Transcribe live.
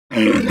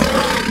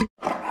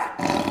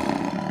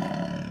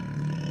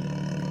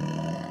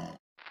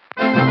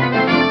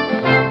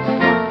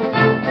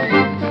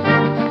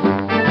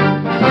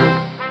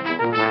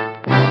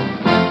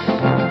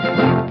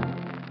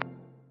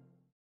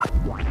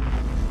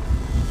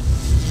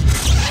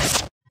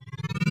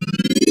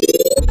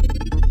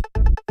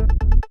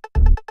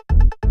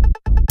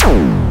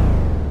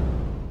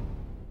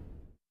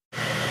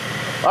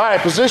All right,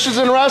 positions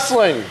in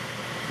wrestling.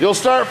 You'll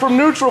start from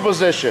neutral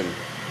position.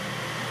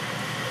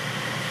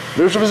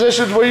 Neutral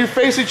position is where you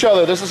face each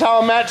other. This is how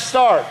a match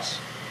starts.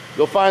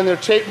 You'll find their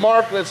tape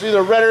mark that's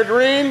either red or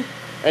green,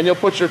 and you'll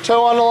put your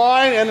toe on the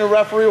line, and the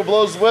referee will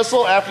blow his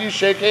whistle after you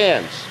shake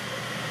hands.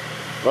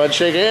 Go ahead and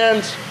shake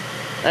hands,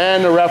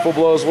 and the ref will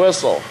blow his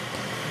whistle.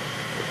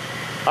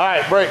 All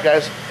right, break,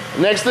 guys.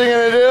 Next thing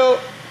you're gonna do,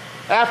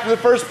 after the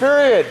first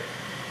period,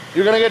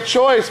 you're gonna get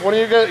choice. One of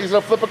you he's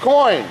gonna flip a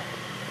coin.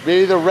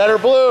 Be either red or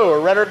blue, or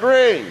red or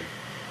green.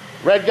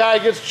 Red guy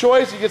gets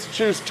choice, he gets to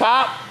choose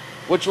top,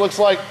 which looks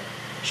like,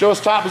 show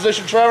us top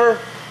position, Trevor.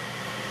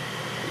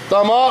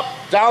 Thumb up,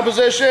 down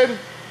position.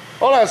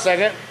 Hold on a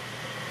second.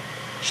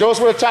 Show us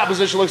what a top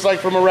position looks like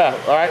from a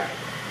ref, all right?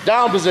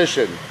 Down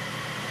position,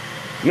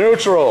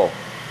 neutral.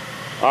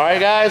 All right,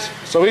 guys,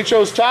 so he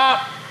chose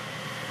top,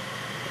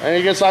 and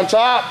he gets on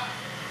top,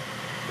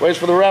 waits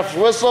for the ref's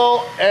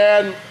whistle,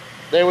 and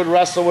they would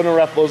wrestle when the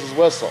ref blows his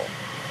whistle.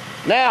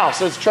 Now,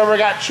 since Trevor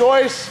got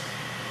choice,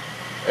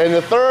 in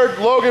the third,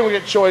 Logan would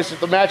get choice if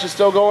the match is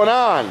still going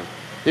on.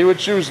 He would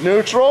choose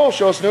neutral,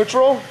 show us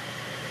neutral,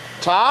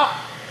 top,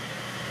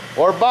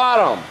 or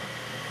bottom.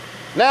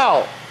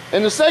 Now,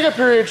 in the second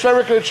period,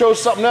 Trevor could have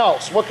chose something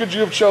else. What could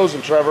you have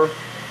chosen, Trevor?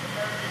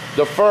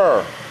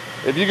 Defer.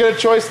 If you get a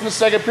choice in the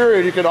second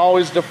period, you can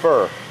always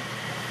defer.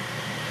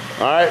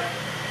 All right?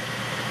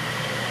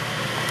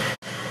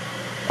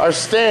 Our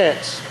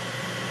stance.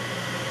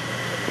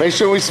 Make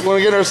sure when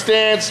we get our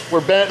stance, we're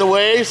bent at the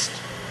waist.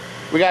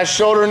 We got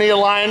shoulder knee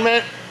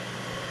alignment.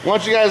 Why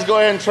don't you guys go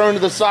ahead and turn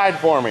to the side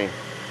for me.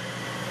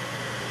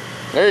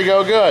 There you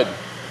go, good.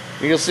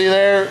 You can see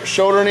there,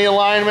 shoulder knee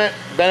alignment,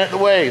 bent at the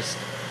waist.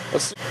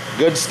 Let's see.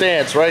 Good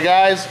stance, right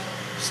guys?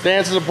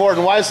 Stance is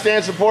important. Why is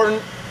stance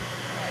important?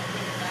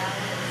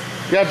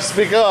 You have to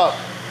speak up.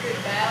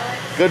 Good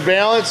balance. Good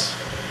balance?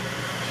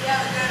 You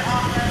have a good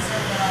offensive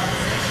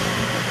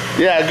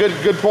position.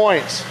 Yeah, good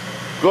points.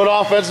 Good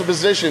offensive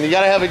position. You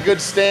got to have a good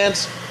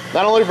stance,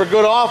 not only for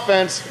good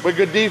offense, but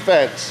good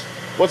defense.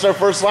 What's our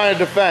first line of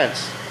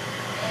defense?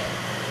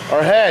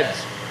 Our heads.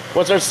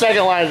 What's our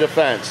second line of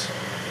defense?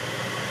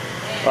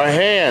 Our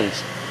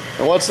hands.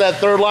 And what's that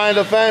third line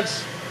of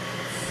defense?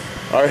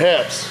 Our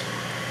hips.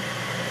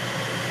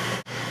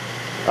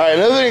 All right,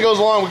 another thing that goes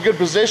along with good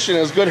position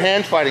is good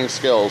hand fighting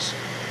skills.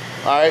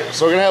 All right,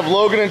 so we're gonna have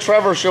Logan and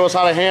Trevor show us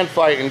how to hand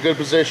fight in good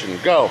position.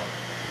 Go.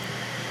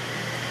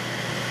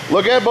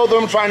 Look at both of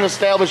them trying to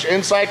establish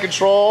inside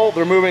control.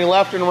 They're moving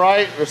left and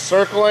right, they're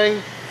circling.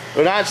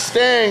 They're not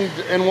staying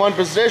in one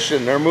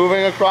position, they're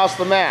moving across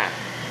the mat.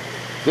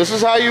 This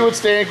is how you would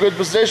stay in good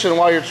position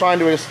while you're trying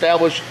to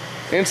establish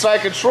inside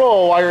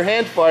control while you're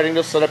hand fighting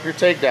to set up your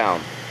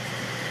takedown.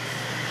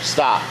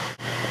 Stop.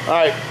 All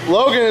right,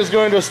 Logan is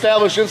going to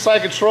establish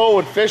inside control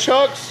with fish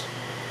hooks.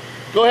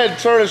 Go ahead and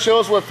turn and show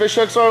us what fish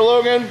hooks are,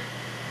 Logan.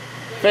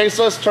 Face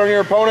us, turn your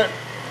opponent.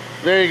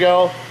 There you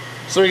go.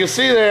 So you can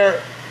see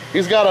there,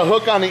 he's got a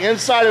hook on the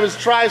inside of his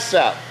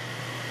tricep.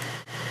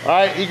 All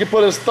right, he can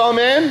put his thumb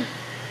in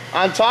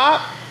on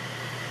top,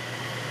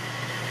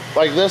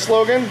 like this,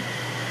 Logan.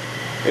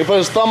 He can put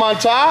his thumb on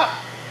top,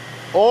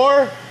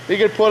 or he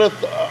could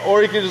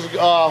or he could just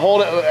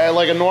hold it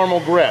like a normal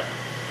grip.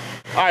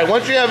 All right,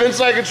 once you have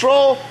inside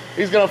control,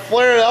 he's gonna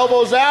flare the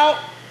elbows out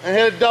and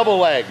hit a double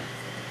leg.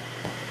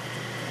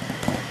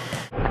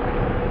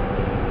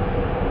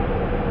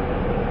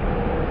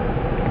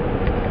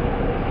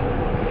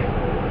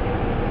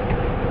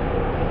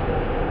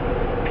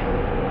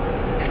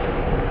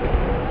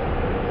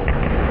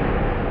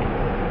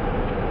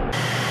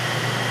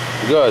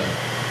 Good.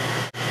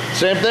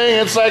 Same thing,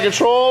 inside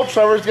control,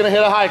 Trevor's gonna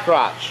hit a high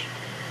crotch.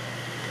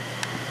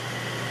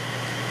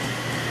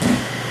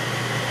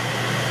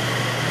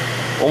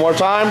 One more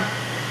time.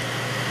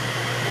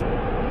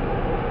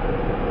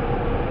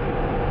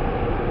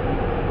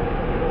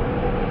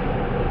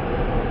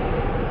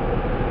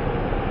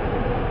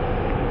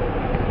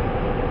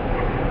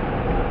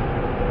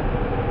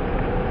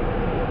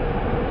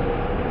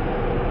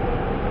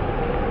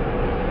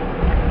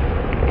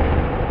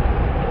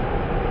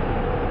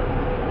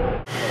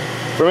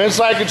 From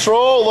inside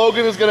control,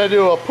 Logan is going to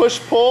do a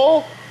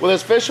push-pull with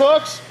his fish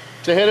hooks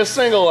to hit a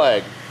single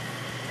leg.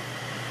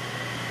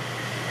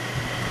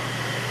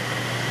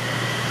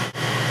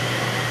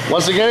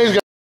 Once again, he's going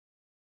to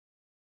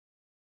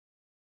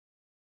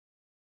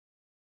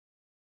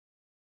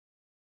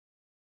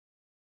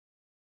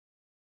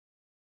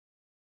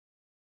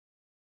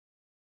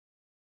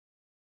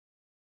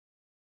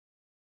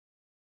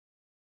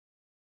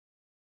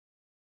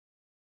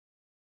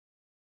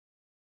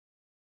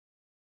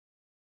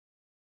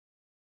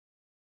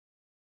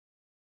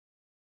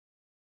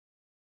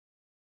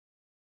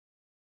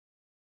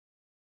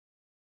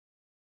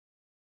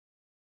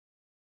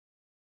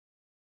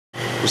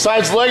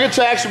Besides leg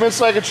attacks from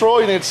inside control,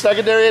 you need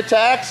secondary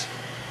attacks.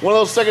 One of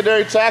those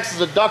secondary attacks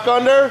is a duck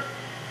under.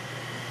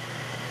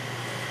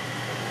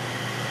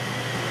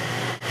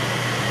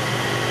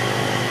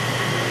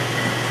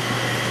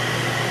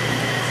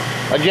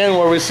 Again,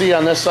 where we see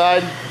on this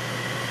side,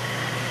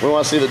 we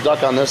want to see the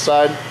duck on this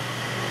side.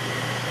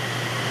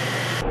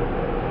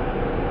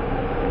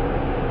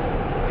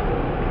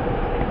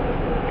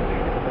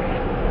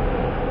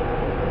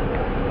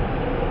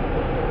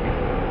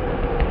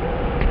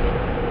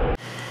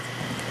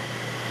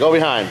 Go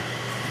behind.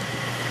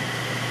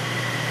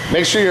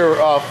 Make sure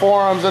your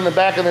forearm's in the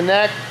back of the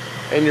neck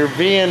and you're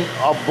V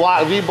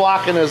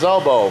blocking his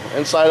elbow,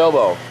 inside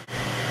elbow.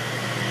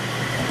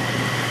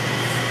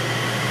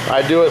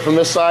 I do it from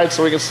this side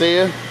so we can see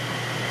you.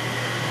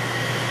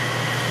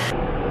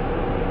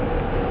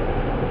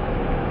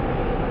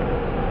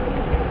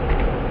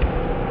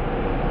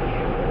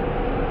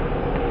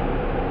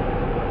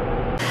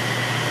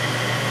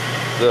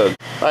 Good.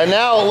 All right,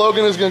 now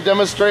Logan is going to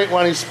demonstrate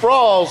when he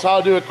sprawls how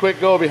to do a quick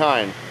go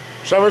behind.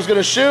 Trevor's going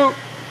to shoot.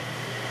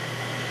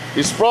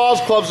 He sprawls,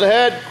 clubs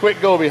ahead,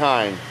 quick go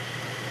behind.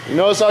 You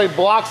notice how he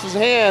blocks his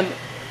hand.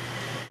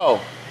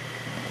 Oh.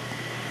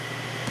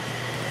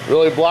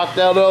 Really blocked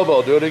out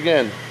elbow. Do it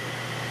again.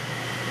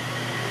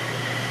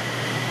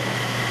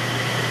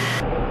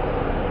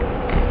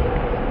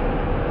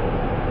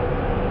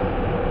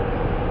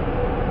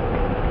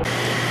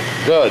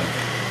 Good.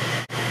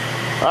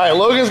 All right,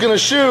 Logan's going to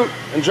shoot,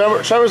 and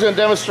Trevor's going to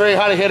demonstrate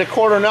how to hit a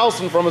quarter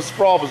Nelson from his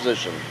sprawl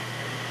position.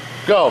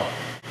 Go.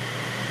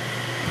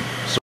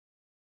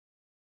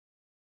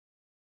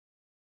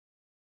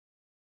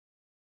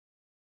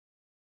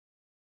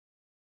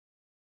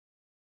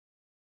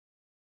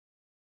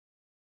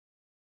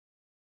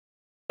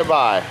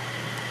 By.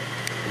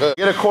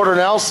 Get a quarter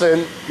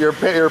Nelson, your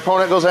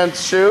opponent goes ahead and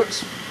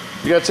shoots.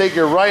 You got to take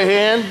your right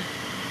hand.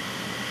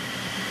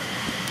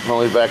 I'll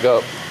leave back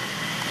up.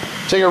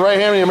 Take your right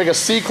hand and you make a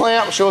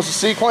C-clamp. Show us a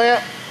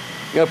C-clamp.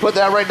 You're going to put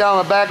that right down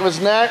on the back of his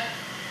neck.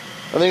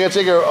 And then you're going to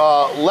take your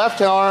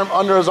left arm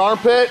under his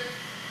armpit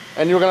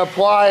and you're going to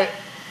apply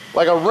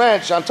like a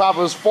wrench on top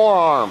of his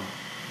forearm.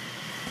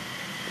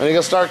 And you're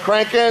going to start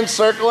cranking,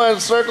 circling,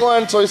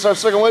 circling until he starts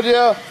circling with you.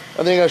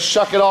 And then you're going to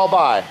shuck it all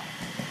by.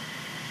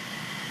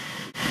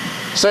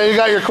 Say you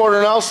got your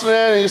quarter Nelson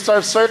in and you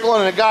start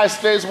circling and the guy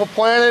stays well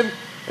planted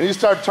and you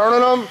start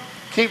turning him.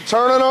 Keep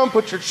turning him,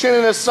 put your chin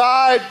in his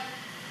side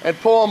and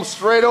pull him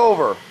straight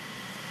over.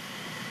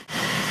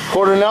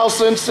 Quarter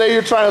Nelson, say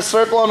you're trying to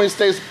circle him, he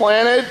stays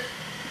planted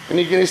and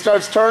he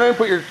starts turning,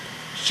 put your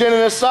chin in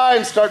his side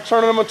and start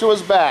turning him into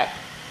his back.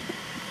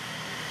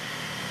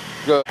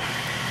 Good.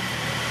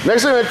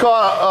 Next thing we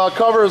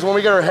cover is when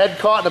we get our head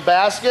caught in a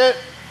basket,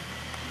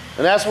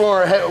 and that's when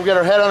we get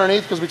our head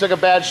underneath because we took a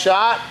bad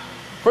shot.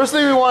 First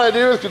thing we want to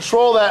do is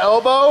control that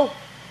elbow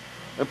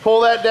and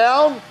pull that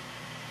down.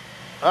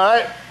 All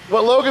right.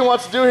 What Logan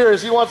wants to do here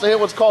is he wants to hit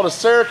what's called a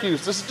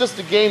Syracuse. This is just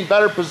to gain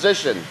better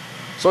position.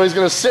 So he's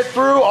going to sit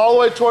through all the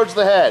way towards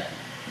the head.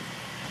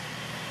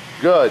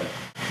 Good.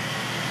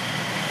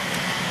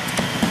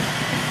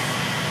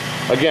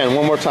 Again,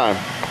 one more time.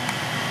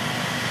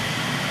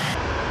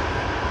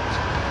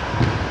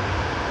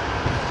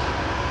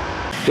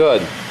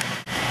 Good.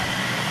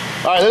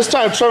 All right, this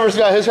time Trevor's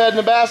got his head in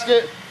the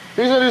basket.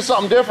 He's going to do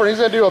something different. He's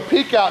going to do a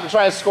peek out and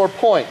try to score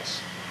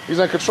points. He's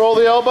going to control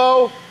the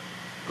elbow.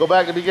 Go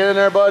back to the beginning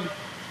there, bud.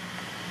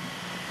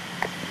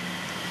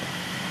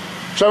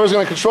 Trevor's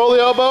going to control the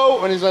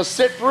elbow, and he's going to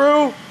sit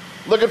through,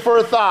 looking for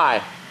a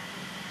thigh.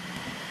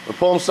 And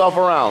pull himself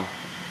around.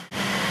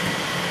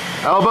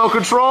 Elbow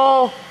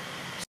control.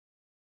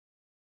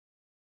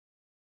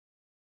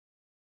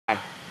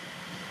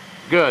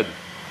 Good.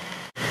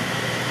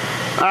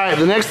 All right,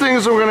 the next thing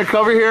we're going to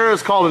cover here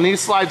is called a knee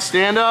slide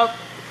stand-up.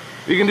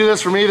 You can do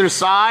this from either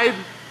side.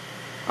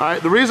 All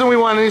right, the reason we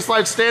want a knee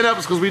slide stand-up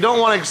is because we don't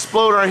want to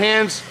explode our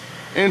hands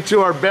into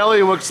our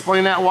belly. We'll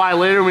explain that why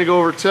later when we go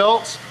over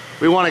tilts.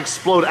 We want to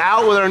explode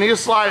out with our knee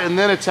slide and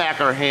then attack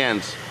our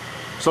hands.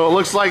 So it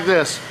looks like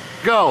this.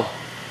 Go.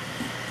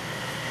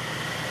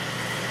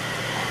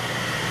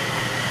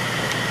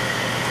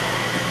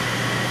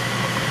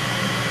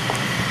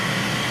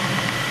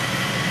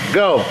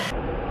 Go.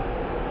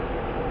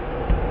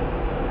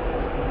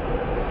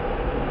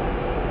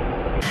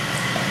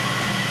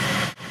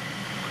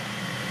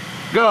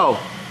 Go.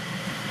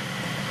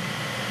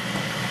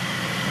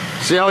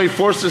 See how he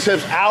forced his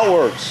hips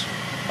outwards.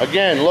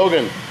 Again,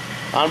 Logan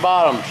on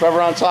bottom,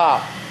 Trevor on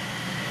top.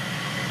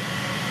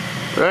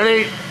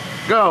 Ready?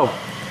 Go.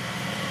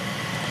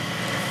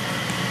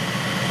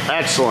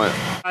 Excellent.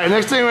 All right,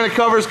 next thing we're going to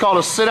cover is called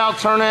a sit-out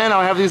turn-in.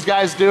 I'll have these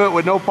guys do it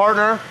with no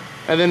partner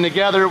and then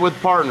together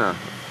with partner.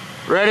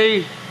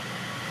 Ready?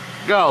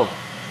 Go.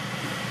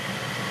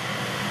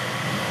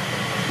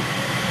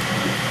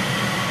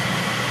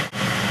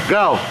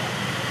 Go.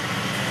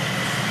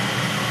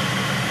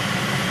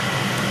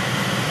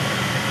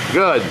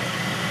 Good.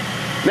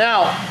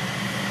 Now,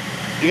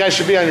 you guys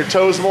should be on your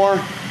toes more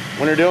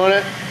when you're doing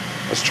it.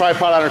 Let's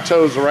tripod on our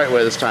toes the right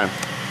way this time.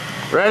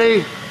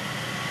 Ready?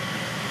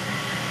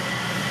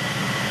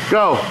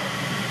 Go.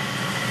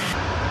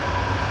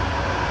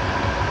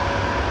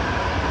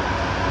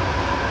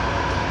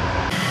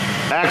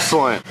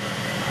 Excellent.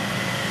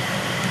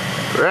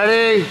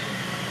 Ready?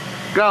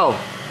 Go.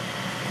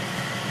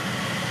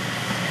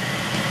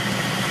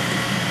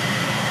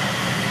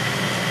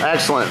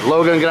 Excellent.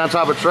 Logan, get on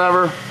top of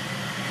Trevor.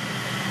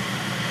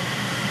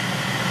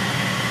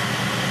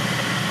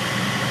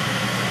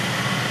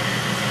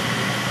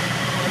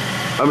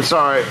 I'm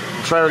sorry.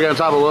 Trevor, get on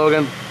top of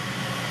Logan.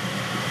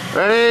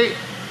 Ready?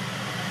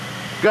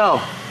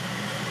 Go.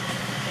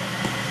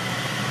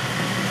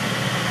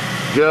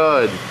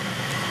 Good.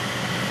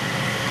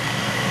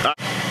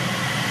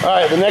 All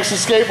right, the next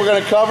escape we're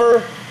going to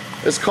cover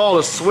is called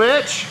a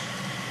switch.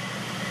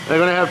 They're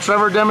going to have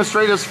Trevor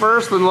demonstrate this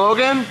first, then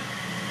Logan.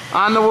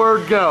 On the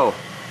word go.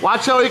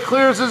 Watch how he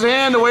clears his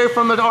hand away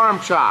from the arm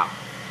chop.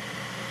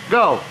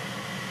 Go.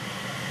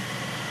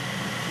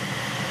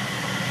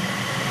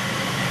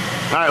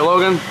 All right,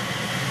 Logan.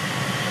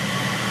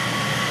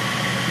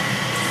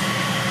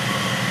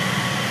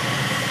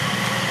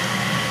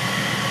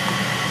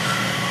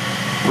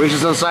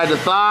 Reaches inside the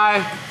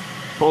thigh,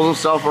 pulls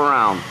himself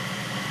around.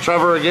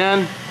 Trevor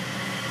again.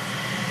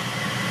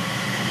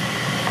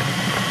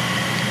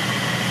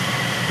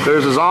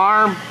 Clears his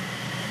arm.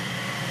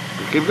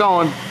 Keep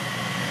going.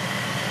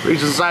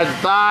 Reaches inside the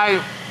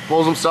thigh,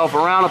 pulls himself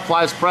around,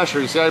 applies pressure.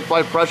 You see how he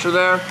applied pressure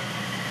there?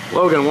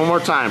 Logan, one more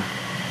time.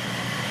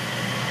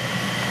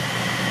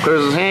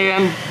 Clears his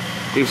hand,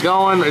 keeps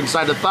going,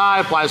 inside the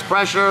thigh, applies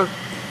pressure,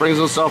 brings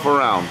himself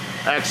around.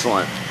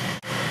 Excellent.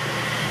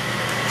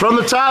 From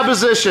the top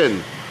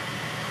position,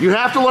 you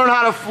have to learn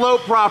how to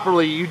float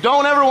properly. You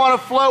don't ever want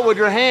to float with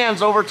your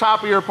hands over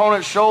top of your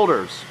opponent's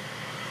shoulders.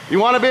 You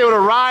want to be able to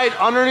ride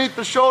underneath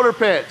the shoulder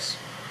pits.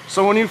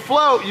 So when you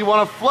float, you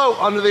want to float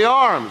under the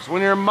arms.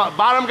 When your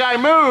bottom guy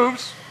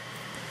moves,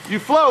 you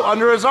float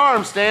under his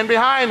arms. Stand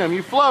behind him.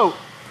 You float.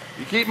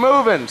 You keep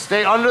moving.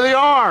 Stay under the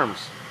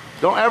arms.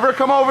 Don't ever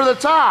come over the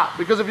top,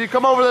 because if you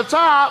come over the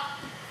top,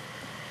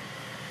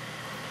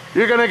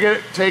 you're going to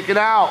get taken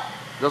out.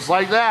 Just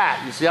like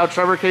that. You see how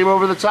Trevor came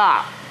over the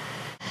top?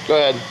 Go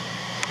ahead.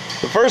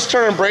 The first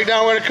turn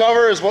breakdown we're going to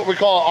cover is what we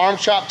call arm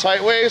chop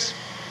tight waist.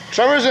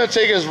 Trevor's going to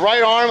take his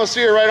right arm. Let's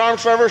see your right arm,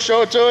 Trevor.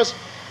 Show it to us.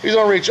 He's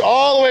going to reach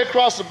all the way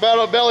across the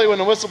belly when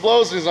the whistle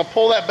blows, and he's going to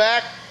pull that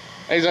back,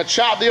 and he's going to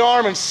chop the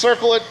arm and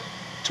circle it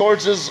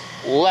towards his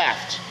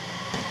left.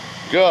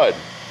 Good.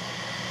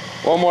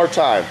 One more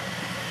time.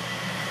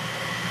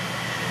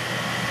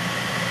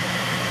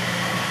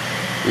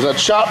 He's going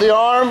to chop the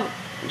arm,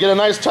 get a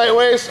nice tight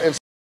waist, and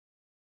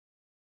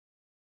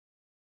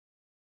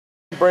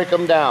break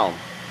him down.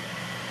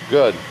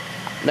 Good.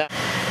 Now,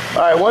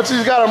 all right, once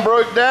he's got him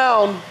broke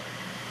down,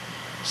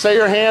 say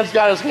your hand's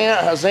got his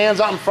hands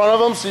out in front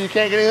of him so you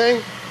can't get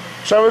anything.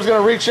 Trevor's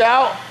going to reach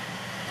out,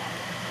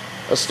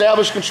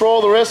 establish control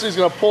of the wrist, he's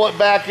going to pull it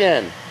back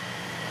in.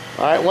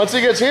 All right, once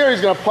he gets here,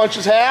 he's going to punch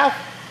his half,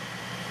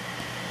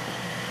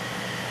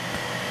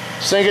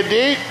 sink it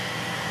deep,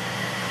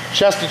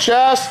 chest to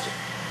chest,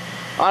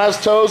 on his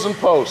toes and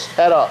post,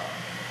 head up.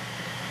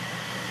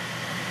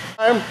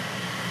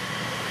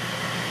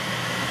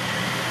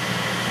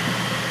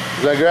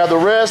 He's going to grab the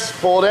wrist,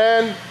 pull it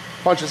in,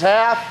 punch his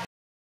half.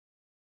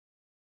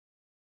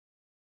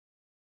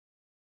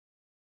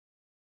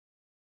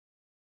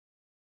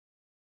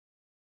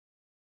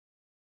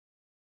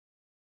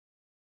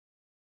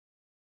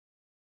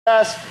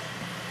 Chest,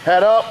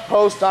 head up,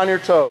 post on your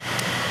toe.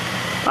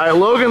 All right,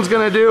 Logan's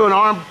going to do an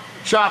arm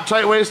chop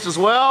tight waist as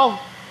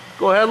well.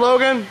 Go ahead,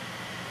 Logan.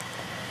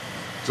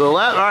 To the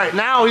left. All right,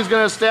 now he's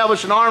going to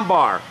establish an arm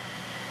bar.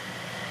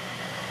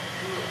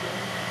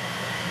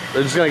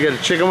 They're just going to get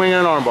a chicken wing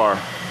and an arm bar.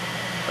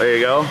 There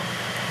you go.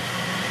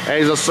 And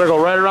he's going to circle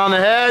right around the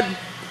head.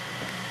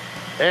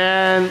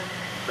 And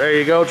there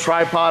you go,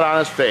 tripod on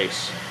his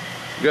face.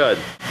 Good.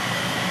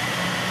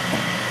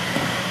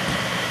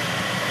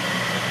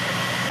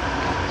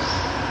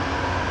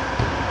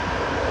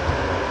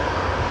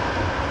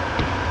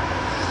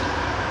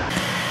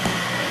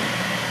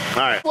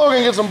 All right,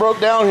 Logan gets him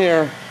broke down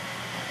here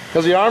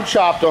because he arm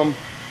chopped him.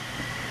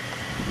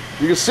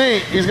 You can see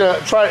he's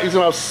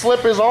gonna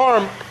slip his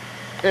arm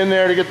in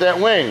there to get that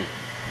wing.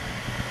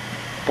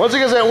 Once he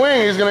gets that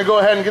wing, he's gonna go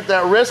ahead and get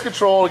that wrist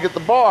control to get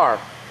the bar.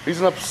 He's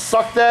gonna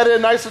suck that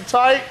in nice and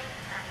tight,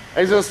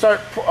 and he's gonna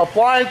start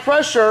applying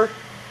pressure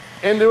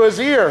into his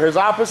ear, his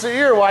opposite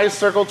ear, while he's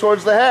circled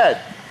towards the head.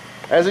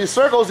 As he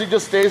circles, he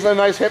just stays in a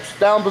nice hips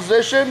down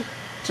position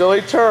till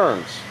he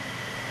turns.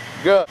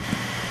 Good.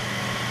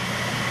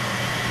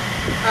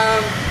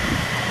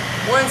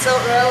 One so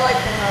I like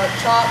when the arm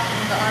chop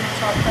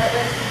tight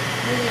waist.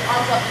 When the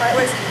arm chop tight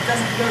waist, it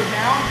doesn't go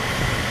down.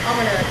 I'm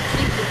gonna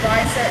keep the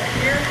bicep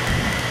here,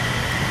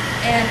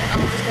 and I'm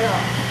just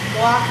gonna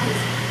block his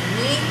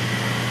knee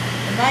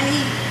and my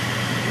knee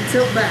and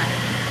tilt back.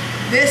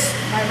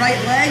 My right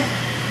leg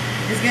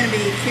is gonna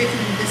be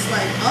kicking this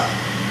leg up.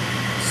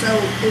 So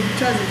if he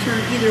tries to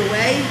turn either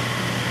way,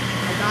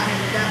 I got him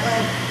with that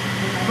leg,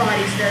 and my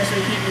body's there, so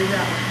he can't move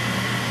that way.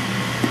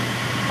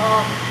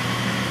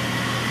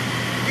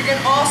 You can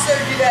also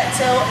do that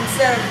tilt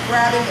instead of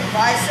grabbing the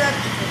bicep.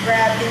 You can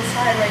grab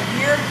inside right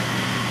here.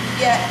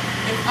 Yet,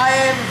 if I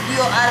ever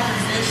feel out of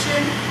position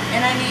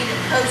and I need to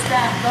coast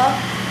back up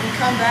and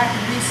come back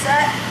and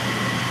reset,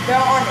 the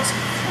arm is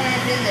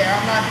clamped in there.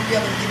 I'm not going to be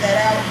able to get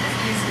that out as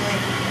easily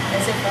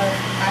as if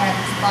I have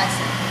this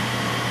bicep.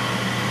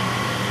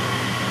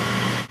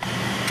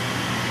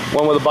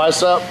 One with a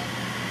bicep.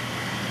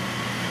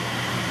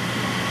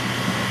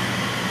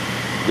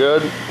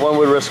 Good. One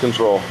with wrist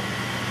control.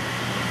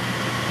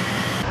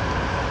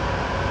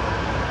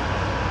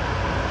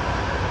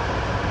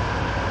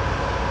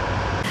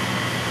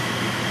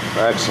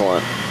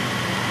 Excellent.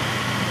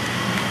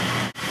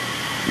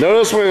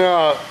 Notice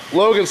when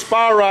Logan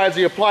spiral rides,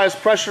 he applies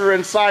pressure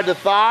inside the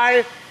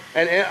thigh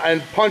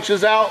and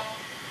punches out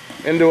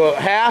into a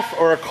half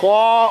or a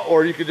claw,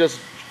 or you could just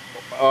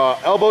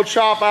elbow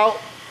chop out.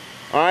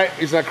 All right,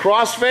 he's in a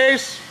cross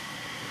face,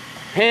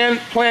 hand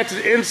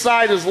planted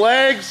inside his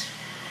legs.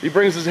 He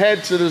brings his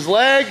head to his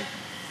leg,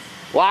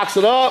 locks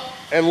it up,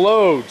 and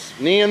loads.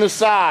 Knee in the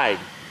side.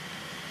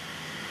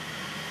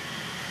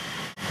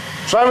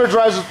 Trevor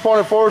drives his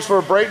opponent forwards for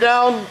a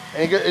breakdown,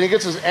 and he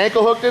gets his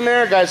ankle hooked in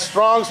there. Guy's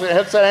strong, so he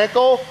hits that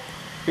ankle.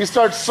 He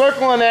starts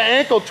circling that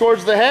ankle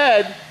towards the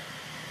head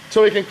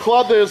so he can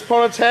club his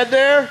opponent's head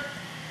there.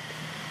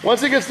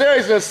 Once he gets there,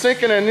 he's going to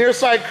sink in a near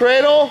side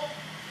cradle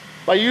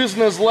by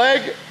using his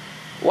leg,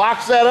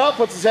 locks that up,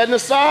 puts his head in the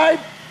side,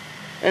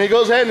 and he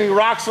goes ahead and he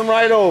rocks him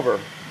right over.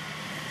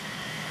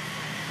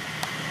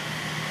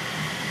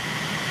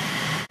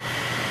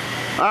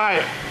 All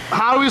right.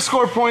 How do we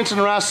score points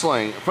in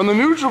wrestling? From the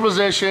neutral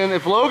position,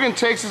 if Logan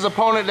takes his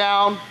opponent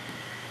down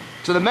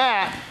to the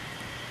mat,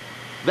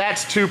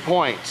 that's 2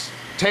 points.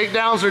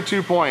 Takedowns are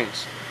 2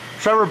 points.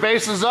 Trevor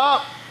bases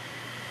up,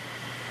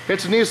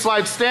 hits a knee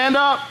slide stand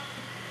up,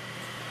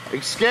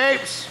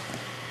 escapes,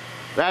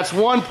 that's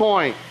 1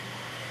 point.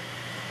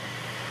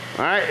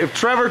 All right, if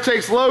Trevor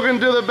takes Logan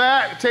to the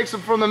back, takes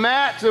him from the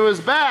mat to his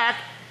back,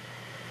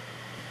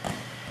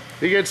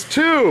 he gets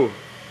 2,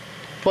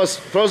 plus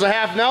throws a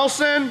half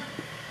Nelson.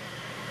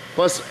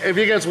 Plus, if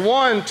he gets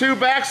 1, 2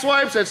 back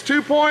swipes, that's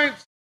 2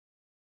 points.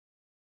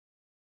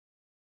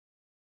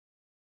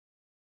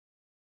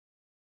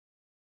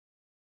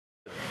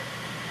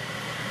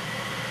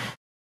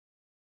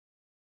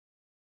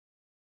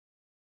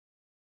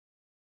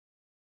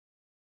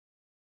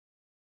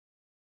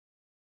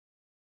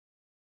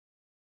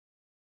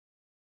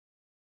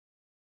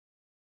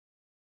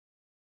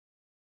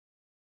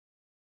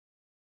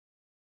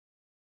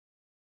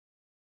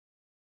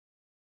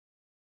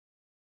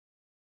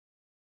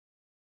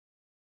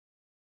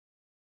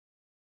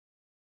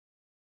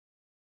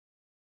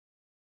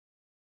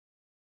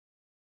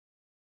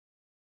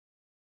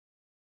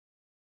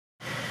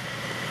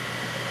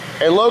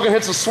 And Logan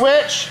hits a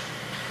switch,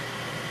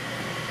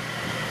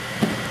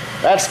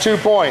 that's 2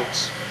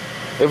 points.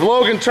 If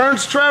Logan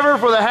turns Trevor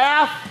for the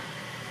half,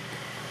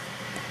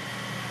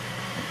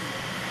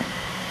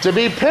 to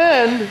be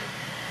pinned,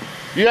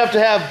 you have to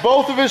have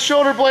both of his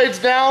shoulder blades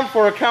down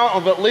for a count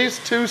of at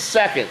least 2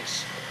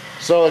 seconds.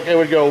 So it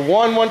would go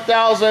 1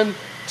 1,000,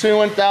 2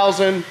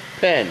 1,000,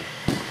 pin.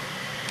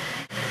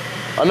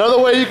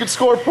 Another way you could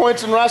score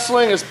points in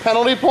wrestling is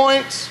penalty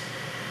points.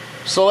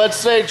 So let's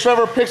say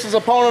Trevor picks his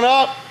opponent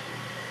up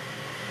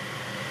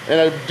in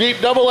a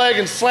deep double leg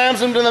and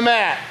slams him to the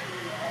mat.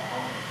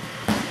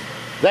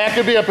 That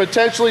could be a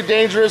potentially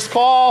dangerous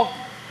call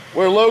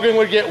where Logan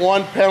would get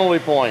 1 penalty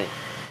point.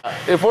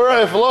 If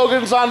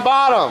Logan's on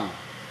bottom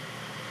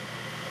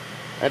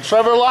and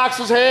Trevor locks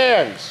his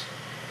hands,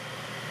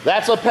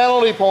 that's a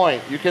penalty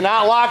point. You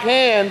cannot lock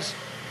hands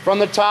from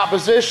the top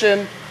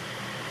position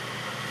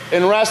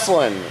in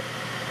wrestling.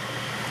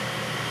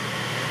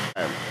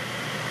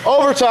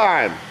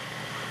 Overtime.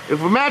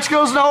 If a match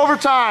goes into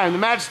overtime, the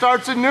match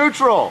starts in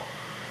neutral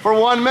for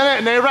 1 minute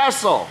and they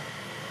wrestle.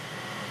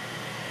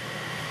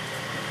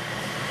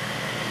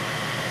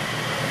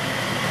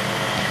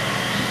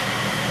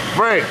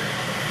 Break.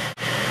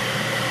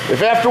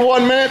 If after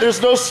 1 minute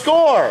there's no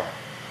score,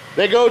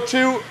 they go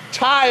to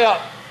tie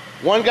up.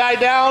 One guy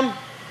down,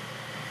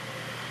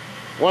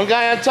 one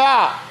guy on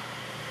top.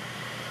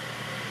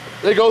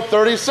 They go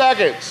 30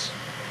 seconds.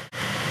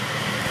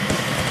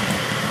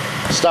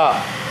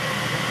 Stop.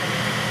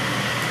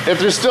 If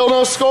there's still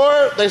no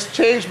score, they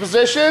change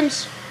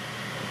positions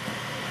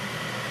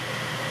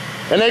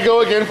and they go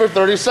again for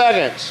 30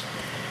 seconds.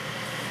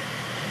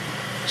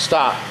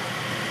 Stop.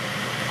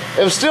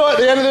 If still at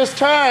the end of this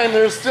time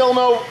there's still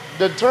no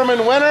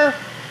determined winner,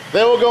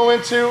 they will go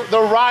into the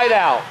ride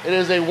out. It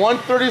is a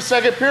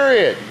 130-second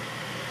period.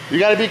 You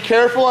got to be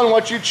careful on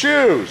what you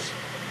choose.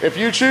 If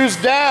you choose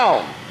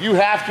down, you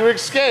have to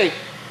escape.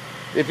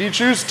 If you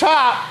choose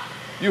top,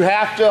 you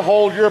have to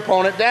hold your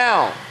opponent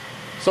down.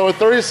 So a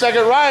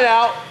 30-second ride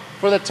out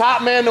for the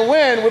top man to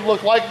win would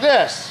look like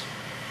this.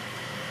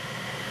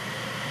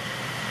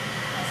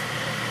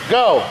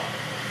 Go.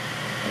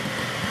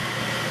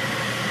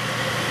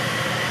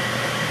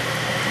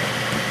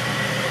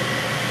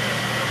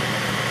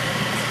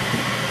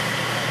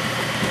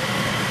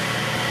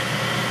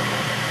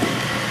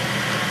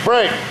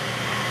 Break.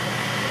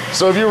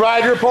 So if you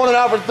ride your opponent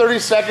out for 30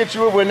 seconds,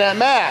 you would win that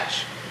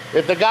match.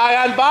 If the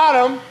guy on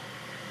bottom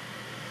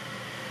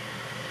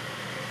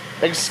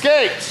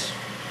escapes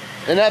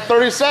in that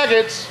 30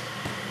 seconds,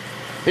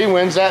 he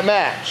wins that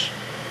match.